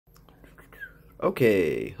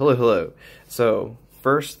Okay, hello. So,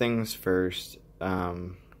 first things first,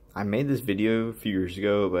 I made this video a few years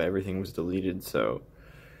ago, but everything was deleted, so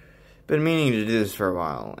been meaning to do this for a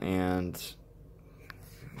while, and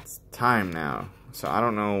it's time now. So I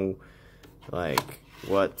don't know, like,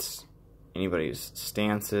 what anybody's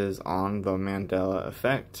stance is on the Mandela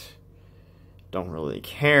effect. Don't really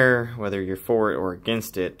care whether you're for it or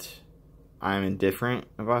against it. I'm indifferent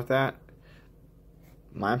about that.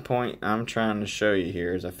 My point I'm trying to show you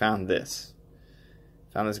here is I found this.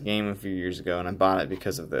 Found this game a few years ago and I bought it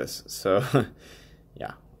because of this. So,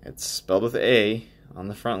 yeah, it's spelled with A on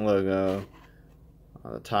the front logo.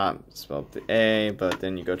 On the top, it's spelled with the A, but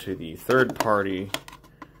then you go to the third party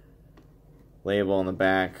label on the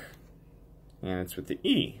back and it's with the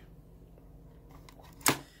E.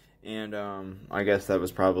 And I guess that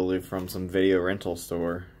was probably from some video rental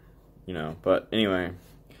store, you know, but anyway.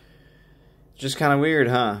 Just kind of weird,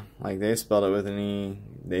 huh? Like, they spelled it with an E.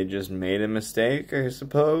 They just made a mistake, I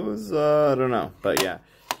suppose? I don't know. But yeah,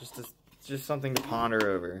 just something to ponder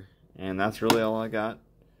over. And that's really all I got.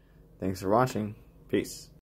 Thanks for watching. Peace.